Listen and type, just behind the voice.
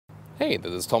Hey,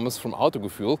 this is Thomas from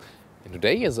Autogefühl, and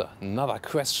today is another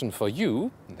question for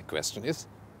you. And the question is,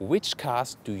 which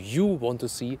cars do you want to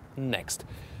see next?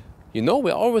 You know,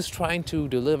 we're always trying to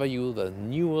deliver you the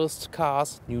newest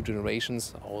cars, new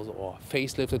generations, also or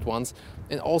facelifted ones,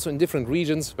 and also in different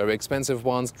regions, very expensive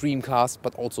ones, dream cars,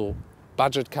 but also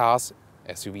budget cars,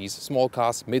 SUVs, small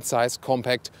cars, mid-size,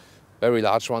 compact, very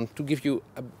large one, to give you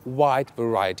a wide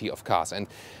variety of cars. And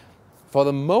for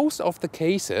the most of the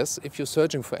cases, if you're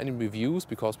searching for any reviews,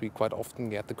 because we quite often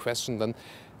get the question, then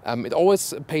it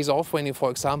always pays off when you,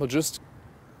 for example, just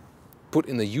put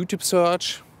in a YouTube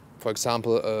search, for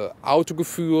example,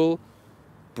 Autogefühl,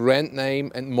 brand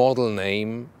name and model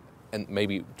name, and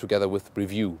maybe together with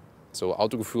review. So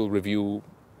Autogefühl review,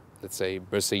 let's say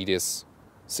Mercedes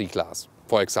C-Class,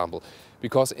 for example.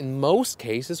 Because in most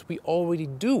cases, we already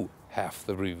do have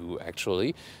the review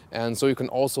actually, and so you can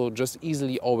also just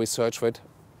easily always search for it,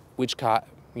 which car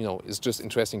is just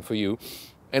interesting for you.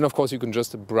 And of course you can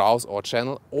just browse our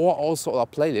channel or also our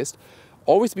playlist.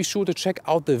 Always be sure to check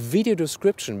out the video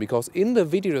description, because in the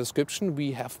video description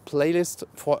we have playlists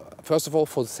for, first of all,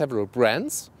 for several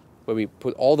brands where we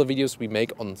put all the videos we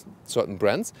make on certain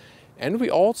brands, and we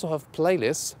also have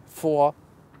playlists for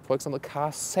example,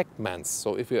 car segments.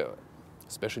 So if you're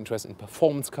especially interested in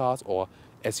performance cars or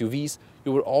SUVs,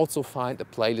 you will also find a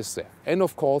playlist there. And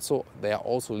of course, they are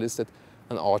also listed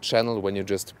on our channel when you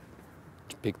just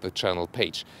pick the channel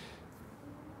page.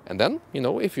 And then,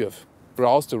 if you have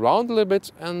browsed around a little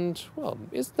bit and, well,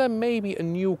 is there maybe a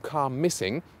new car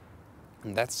missing?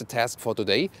 And that's the task for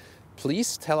today.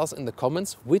 Please tell us in the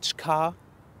comments which car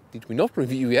did we not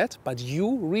review yet, but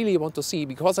you really want to see,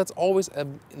 because that's always a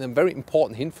very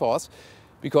important hint for us.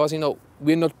 Because,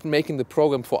 we're not making the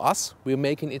program for us, we're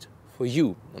making it for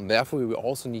you. And therefore, we will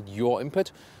also need your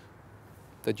input,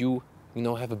 that you,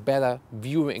 have a better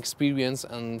viewing experience.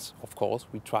 And of course,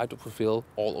 we try to fulfill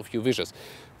all of your wishes.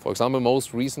 For example,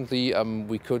 most recently,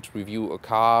 we could review a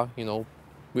car,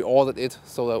 we ordered it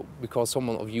so that because some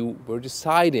of you were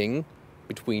deciding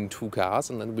between two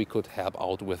cars, and then we could help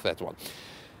out with that one.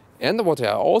 And what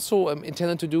I also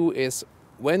intended to do is,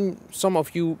 when some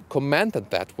of you commented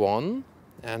that one,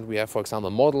 and we have, for example,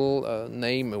 a model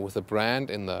name with a brand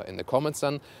in the comments,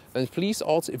 then please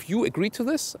also, if you agree to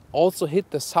this, also hit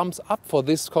the thumbs up for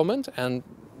this comment. And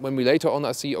when we later on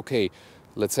I see, okay,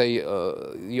 let's say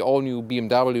the all-new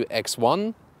BMW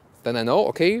X1, then I know,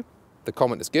 okay, the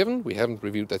comment is given, we haven't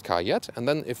reviewed that car yet. And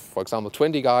then if, for example,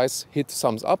 20 guys hit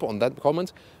thumbs up on that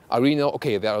comment, I really know,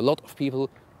 okay, there are a lot of people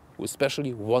who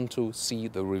especially want to see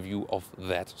the review of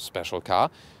that special car.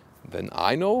 Then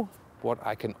I know what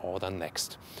I can order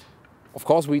next. Of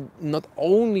course, we not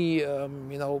only,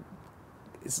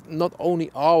 it's not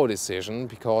only our decision,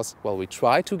 because, well, we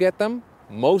try to get them.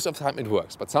 Most of the time it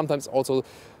works, but sometimes also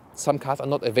some cars are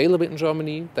not available in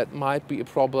Germany. That might be a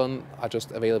problem, are just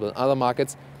available in other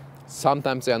markets.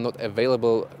 Sometimes they are not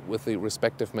available with the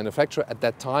respective manufacturer at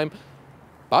that time,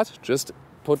 but just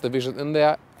put the vision in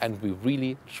there and we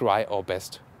really try our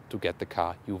best to get the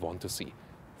car you want to see.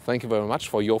 Thank you very much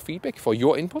for your feedback, for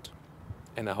your input.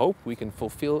 And I hope we can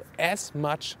fulfill as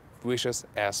much wishes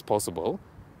as possible.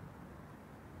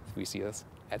 We see us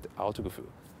at Autogefühl.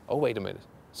 Oh, wait a minute.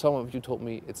 Some of you told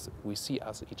me it's we see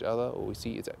each other, or we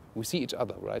see each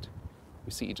other, right?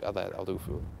 We see each other at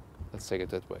Autogefühl. Let's take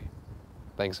it that way.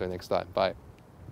 Thanks for next time. Bye.